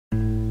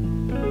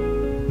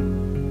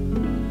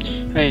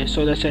Hey,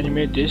 so let's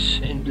animate this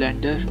in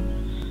Blender.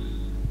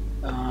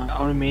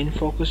 Our main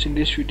focus in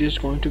this video is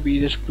going to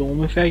be this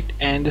bloom effect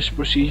and this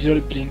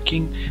procedural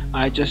blinking.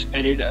 I just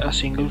added a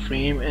single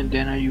frame and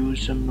then I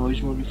used some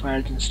noise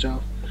modifiers and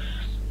stuff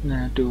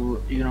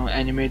to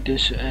animate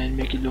this and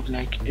make it look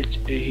like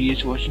he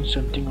is watching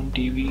something on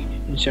TV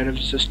instead of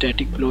just a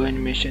static blow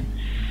animation.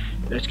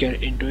 Let's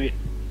get into it.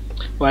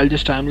 While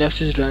this time lapse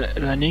is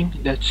running,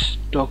 let's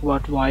talk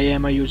about why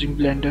am I using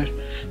Blender.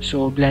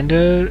 So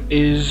Blender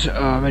is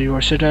a very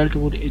versatile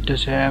tool. It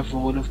does have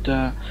all of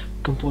the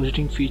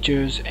compositing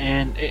features,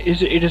 and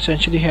it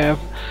essentially have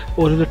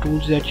all of the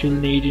tools that you'll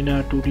need in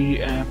a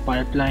 2D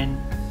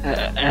pipeline,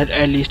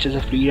 at least as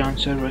a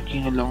freelancer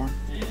working alone,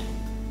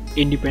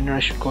 independent. I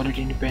should call it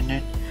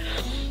independent.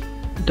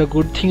 The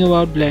good thing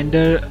about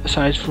Blender,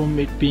 aside from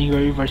it being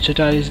very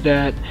versatile, is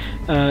that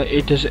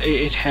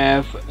it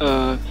have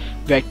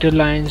vector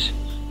lines,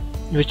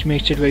 which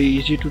makes it very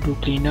easy to do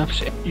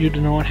cleanups. You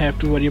do not have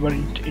to worry about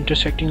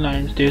intersecting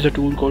lines. There's a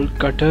tool called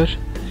Cutter,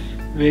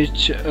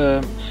 which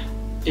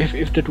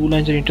if the two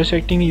lines are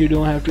intersecting, you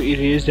don't have to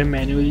erase them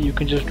manually. You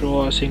can just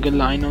draw a single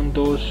line on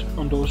those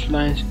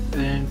lines,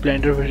 and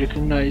Blender will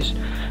recognize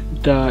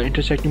the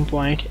intersecting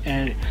point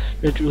and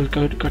it will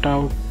cut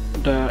out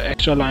the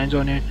extra lines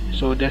on it.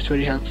 So that's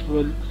very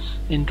helpful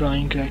in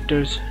drawing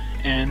characters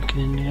and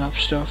cleaning up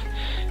stuff.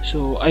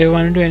 So I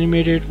wanted to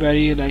animate it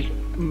very like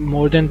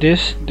more than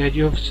this that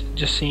you've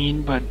just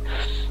seen, but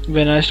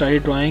when I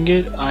started drawing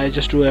it, I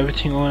just drew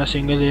everything on a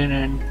single layer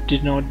and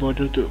did not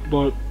bother to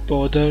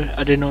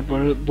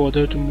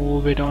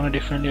move it on a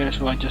different layer.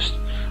 So I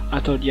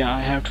thought, yeah,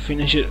 I have to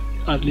finish it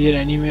earlier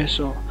anyway,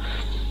 so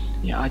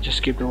yeah, I just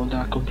skipped all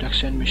the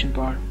complex animation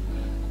part.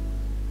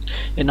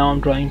 And now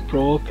I'm drawing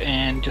prop,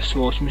 and just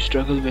watch me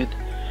struggle with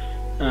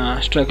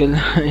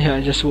yeah,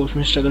 just watch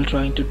me struggle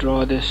trying to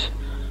draw this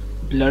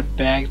blood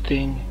bag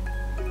thing.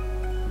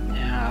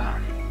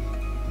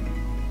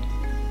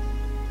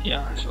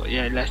 So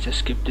yeah, let's just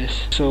skip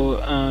this. So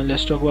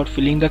let's talk about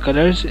filling the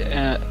colors.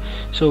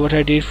 So what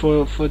I did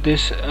for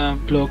this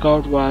block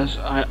was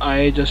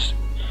I just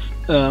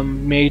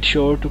made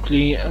sure to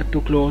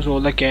close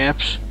all the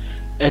gaps,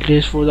 at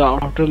least for the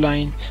outer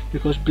line,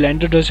 because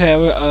Blender does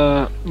have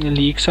a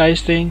leak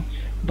size thing,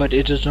 but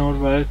it does not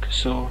work.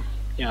 So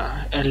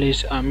yeah, at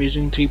least I'm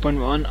using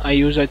 3.1. I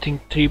use, I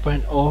think,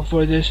 3.0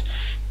 for this.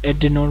 It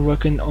did not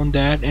work on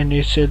that, and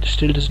it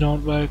still does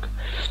not work.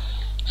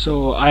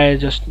 So I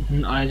just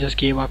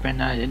gave up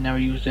and I never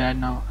use that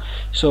now.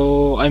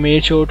 So I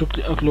made sure to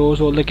close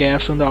all the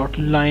gaps on the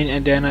outer line,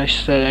 and then I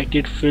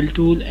selected fill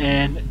tool,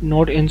 and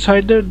not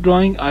inside the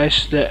drawing, I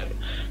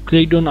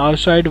clicked on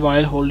outside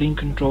while holding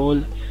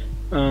control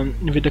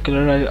with the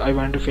color I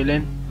want to fill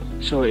in.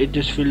 So it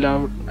just filled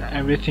out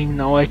everything.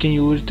 Now I can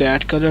use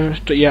that color.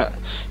 So yeah,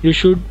 you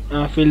should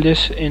fill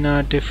this in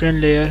a different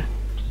layer,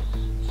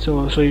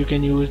 so you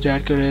can use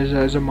that color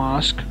as a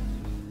mask.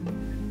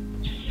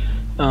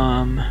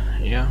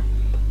 Yeah,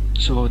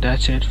 so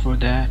that's it for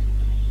that.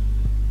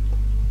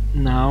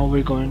 Now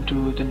we're going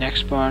to the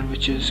next part,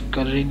 which is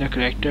coloring the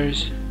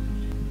characters.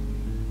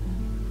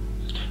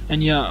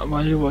 And yeah,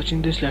 while you're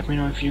watching this, let me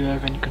know if you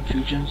have any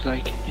confusions,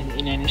 like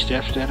in any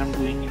steps that I'm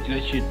doing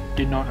that you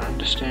did not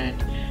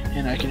understand,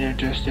 and I can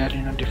address that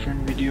in a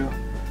different video.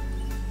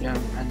 Yeah,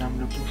 and I'm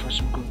looking for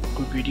some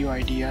good video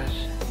ideas,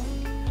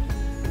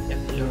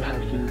 and your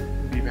help will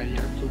be very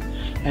helpful.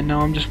 And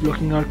now I'm just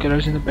blocking out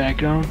colors in the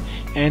background,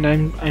 and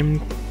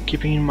I'm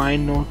keeping in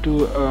mind not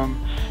to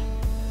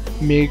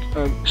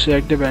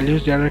select the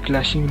values that are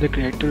clashing with the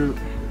character,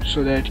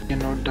 so that you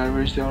cannot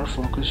diverge our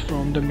focus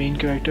from the main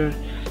character.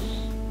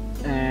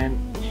 And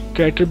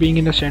character being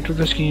in the center of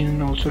the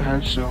screen also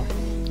helps. So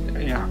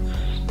yeah.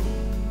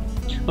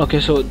 Okay,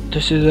 so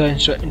this is the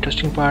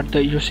interesting part,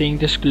 that you're seeing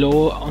this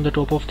glow on the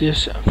top of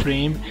this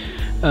frame.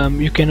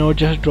 You cannot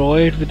just draw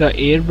it with the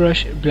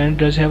airbrush. Blender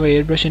does have an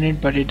airbrush in it,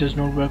 but it does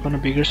not work on a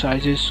bigger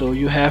sizes, so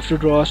you have to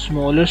draw a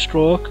smaller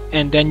stroke,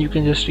 and then you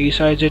can just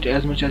resize it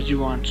as much as you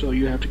want. So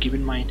you have to keep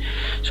in mind.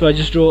 So I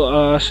just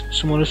draw a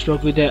smaller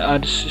stroke with a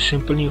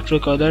simple neutral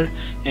color,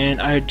 and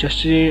I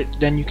adjusted it.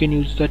 Then you can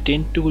use the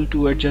tint tool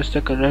to adjust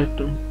the color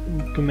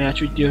to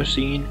match with your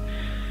scene.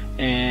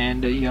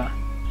 And yeah,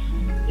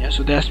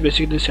 so that's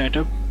basically the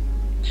setup.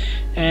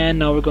 And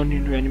now we're going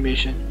into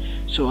animation.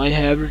 So I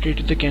have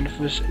rotated the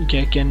canvas,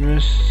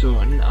 so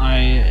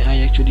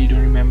I actually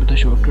don't remember the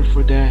shortcut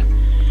for that,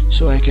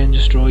 so I can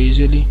just draw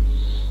easily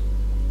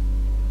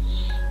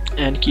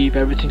and keep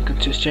everything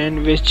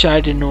consistent, which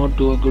I did not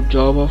do a good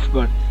job of,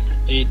 but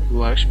it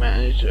works, man.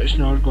 It's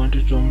not going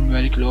to zoom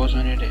very close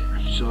on it,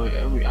 so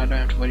I don't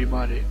have to worry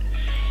about it.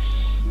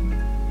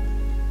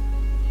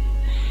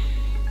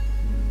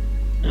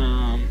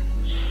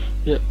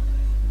 Yeah,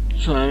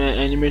 so I'm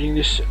animating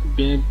this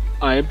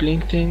eye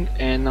blink thing,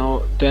 and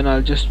then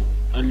I'll just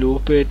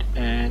loop it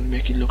and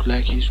make it look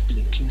like he's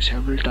blinking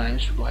several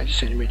times while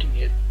just animating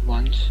it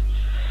once.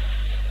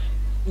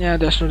 Yeah,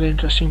 that's not the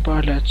interesting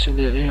part. Now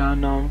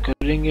I'm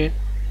coloring it.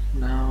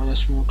 Now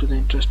let's move to the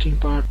interesting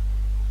part.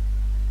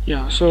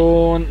 Yeah,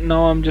 so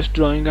now I'm just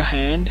drawing a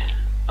hand.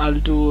 I'll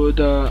do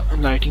the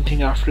lighting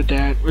thing after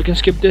that. We can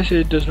skip this,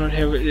 it does not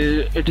have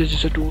it is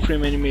just a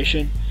 2-frame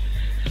animation.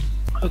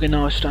 Okay,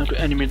 now it's time to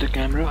animate the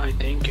camera. I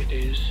think it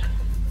is.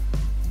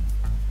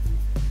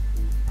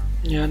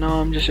 Yeah,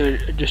 now I'm just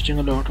adjusting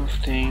a lot of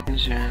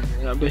things, and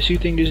the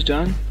basic thing is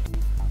done.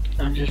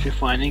 I'm just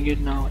refining it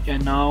now.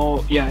 And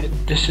now, yeah,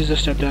 this is the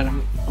step that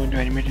I'm going to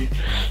animate it.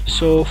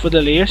 So for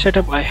the layer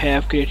setup, I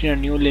have created a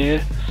new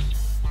layer.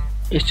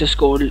 It's just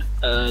called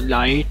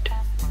light.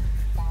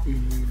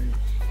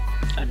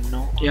 I don't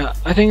know. Yeah,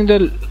 I think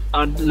the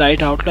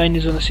light outline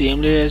is on the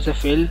same layer as the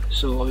fill,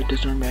 so it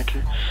does not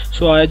matter.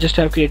 So I just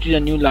have created a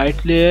new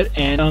light layer,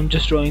 and I'm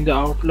just drawing the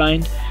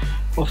outline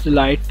of the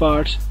light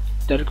parts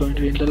that are going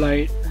to be in the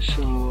light.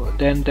 So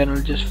then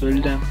I'll just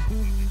fill them.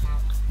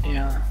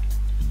 Yeah,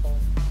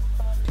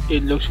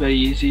 it looks very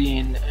easy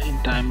in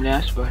time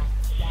lapse, but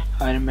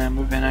I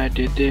remember when I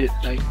did it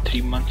like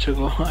 3 months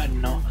ago. I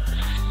don't know.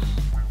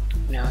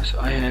 Yeah, so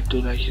I had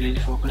to like really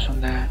focus on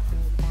that.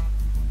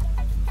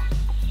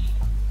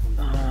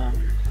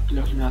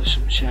 Looking at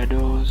some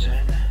shadows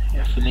and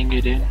yeah, filling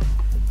it in.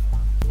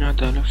 Yeah,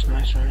 that looks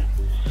nice, right?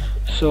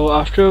 So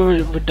after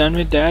we're done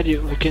with that,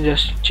 we can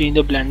just change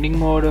the blending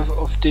mode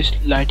of this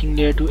lighting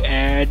layer to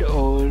add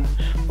or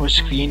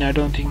screen. I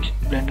don't think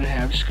Blender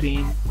have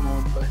screen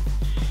mode, but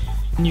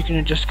you can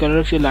adjust color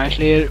of your light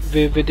layer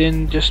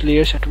within just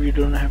layer setup. You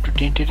don't have to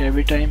tint it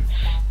every time.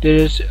 There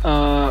is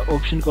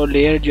option called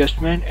layer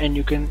adjustment, and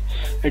you can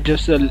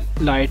adjust the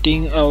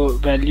lighting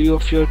value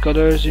of your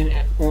colors in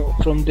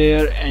from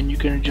there, and you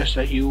can adjust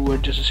the hue,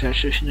 adjust the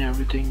saturation,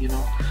 everything, you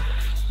know.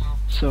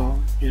 So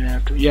you don't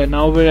have to. Yeah,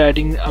 now we're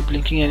adding a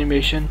blinking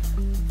animation.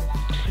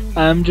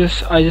 I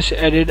just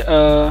added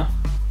a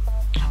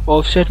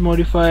offset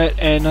modifier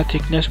and a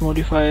thickness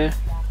modifier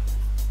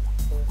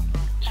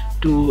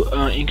to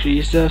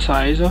increase the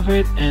size of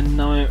it, and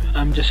now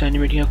I'm just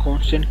animating a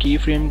constant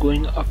keyframe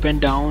going up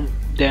and down.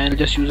 Then I'll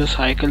just use a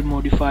cycle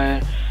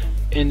modifier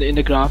in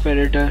the graph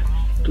editor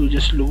to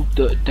just loop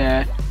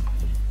that,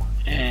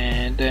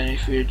 and then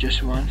if we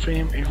adjust one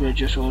frame, it will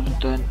adjust all of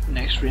the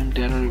next frame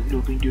that are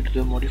looping due to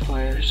the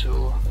modifier.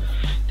 So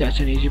that's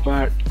an easy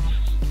part.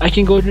 I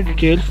can go into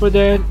detail for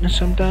that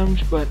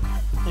sometimes, but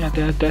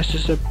yeah, that's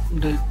just a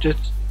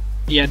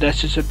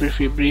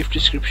brief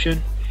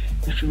description.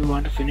 If we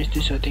want to finish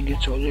this, I think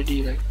it's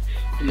already like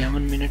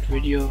 11-minute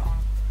video,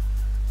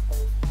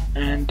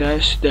 and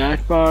that's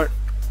that part.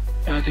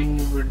 I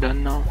think we're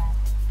done now.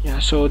 Yeah,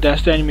 so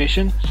that's the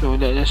animation. So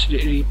let's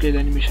replay the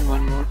animation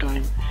one more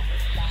time,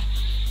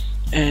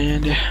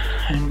 and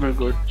we're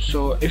good.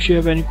 So if you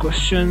have any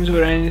questions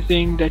or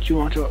anything that you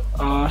want to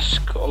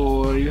ask,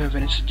 or you have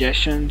any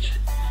suggestions,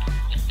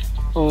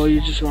 or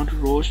you just want to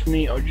roast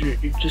me, or you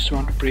just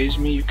want to praise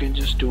me, you can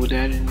just do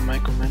that in my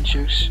comment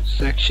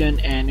section.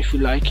 And if you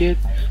like it,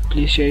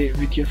 please share it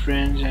with your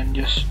friends, and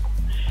just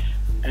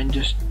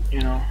you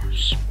know,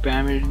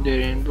 spam it in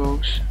their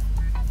inbox.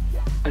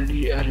 I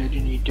really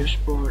need your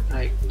support.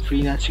 Like,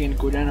 freelancing is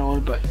good and all,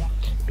 but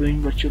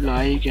doing what you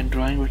like and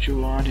drawing what you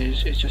want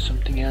is just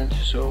something else.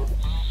 So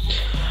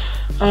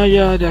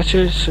yeah, that's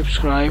it.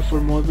 Subscribe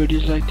for more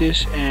videos like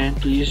this, and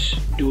please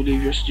do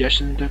leave your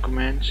suggestions in the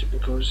comments,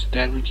 because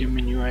that will give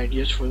me new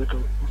ideas for the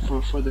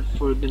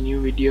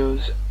new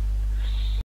videos.